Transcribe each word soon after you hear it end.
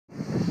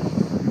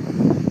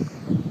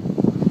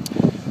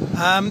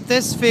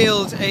This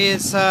field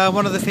is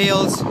one of the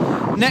fields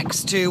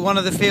next to one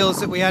of the fields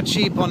that we had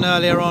sheep on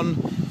earlier on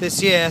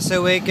this year,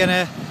 so we're going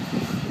to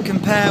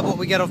compare what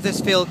we get off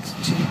this field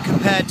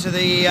compared to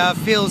the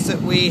fields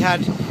that we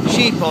had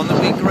sheep on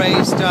that we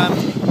grazed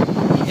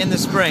in the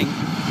spring.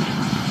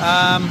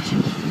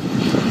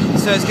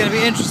 So it's going to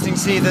be interesting to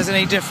see if there's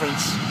any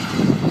difference.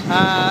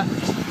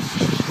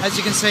 As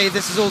you can see,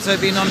 this has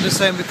also been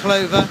undersown with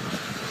clover,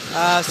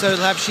 so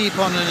it'll have sheep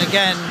on it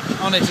again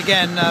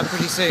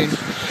pretty soon.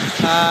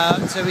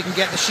 So we can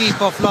get the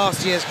sheep off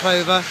last year's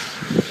clover,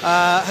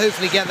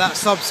 hopefully get that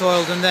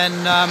subsoiled, and then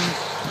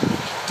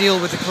deal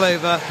with the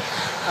clover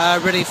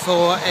ready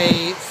for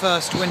a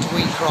first winter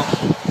wheat crop.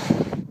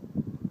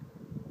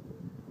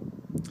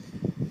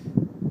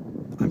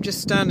 I'm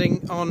just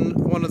standing on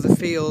one of the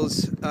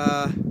fields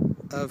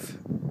of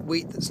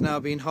wheat that's now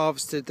been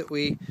harvested that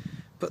we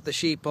put the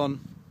sheep on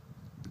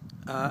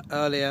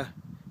earlier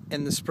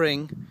in the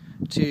spring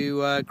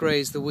to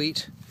graze the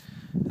wheat.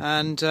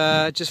 And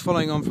just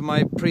following on from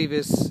my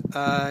previous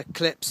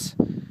clips,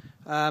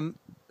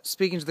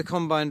 speaking to the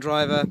combine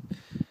driver,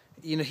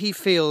 you know, he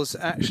feels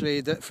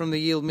actually that from the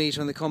yield meter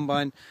on the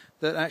combine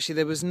that actually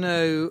there was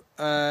no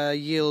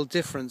yield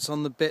difference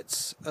on the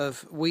bits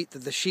of wheat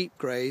that the sheep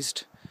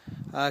grazed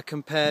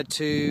compared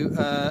to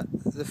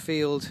the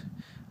field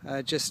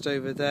just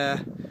over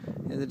there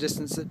in the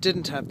distance that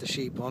didn't have the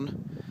sheep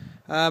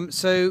on.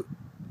 So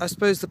I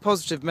suppose the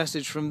positive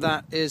message from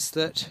that is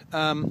that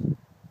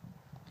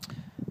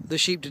the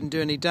sheep didn't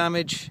do any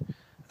damage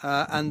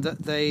and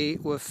that they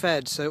were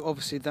fed, so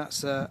obviously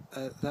that's a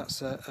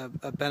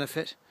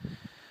benefit.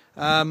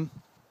 I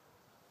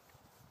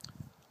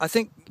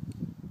think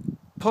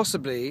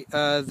possibly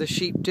the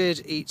sheep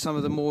did eat some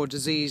of the more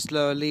diseased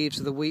lower leaves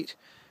of the wheat,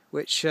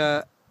 which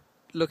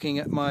looking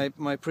at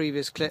my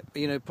previous clip,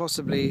 you know,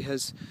 possibly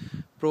has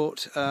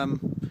brought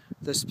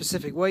the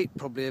specific weight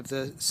probably of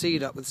the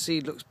seed up. The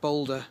seed looks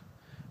bolder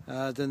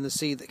than the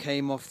seed that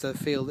came off the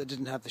field that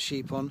didn't have the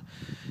sheep on.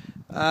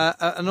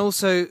 And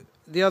also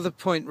the other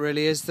point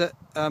really is that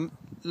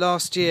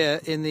last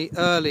year in the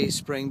early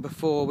spring,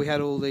 before we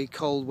had all the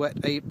cold wet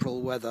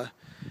April weather,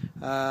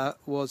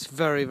 was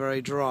very,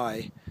 very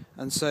dry,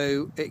 and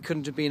so it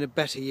couldn't have been a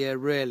better year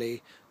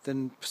really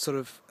than sort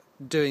of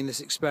doing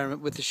this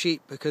experiment with the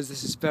sheep, because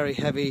this is very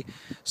heavy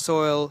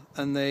soil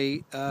and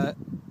they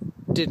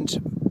didn't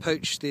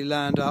poach the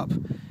land up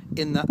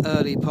in that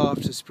early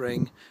part of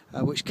spring,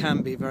 which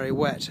can be very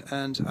wet,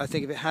 and I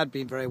think if it had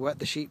been very wet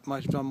the sheep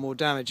might have done more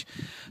damage.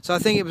 So I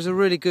think it was a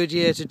really good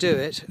year to do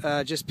it,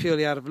 just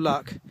purely out of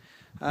luck.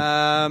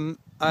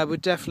 I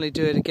would definitely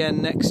do it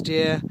again next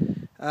year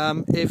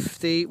if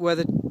the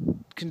weather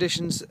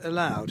conditions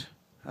allowed.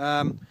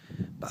 But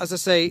as I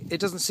say, it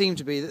doesn't seem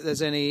to be that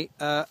there's any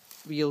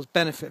yield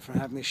benefit from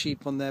having the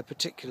sheep on there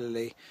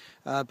particularly,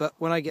 but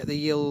when I get the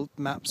yield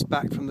maps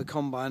back from the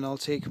combine I'll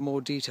take a more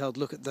detailed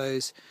look at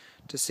those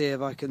to see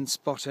if I can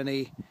spot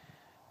any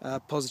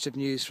positive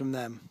news from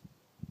them.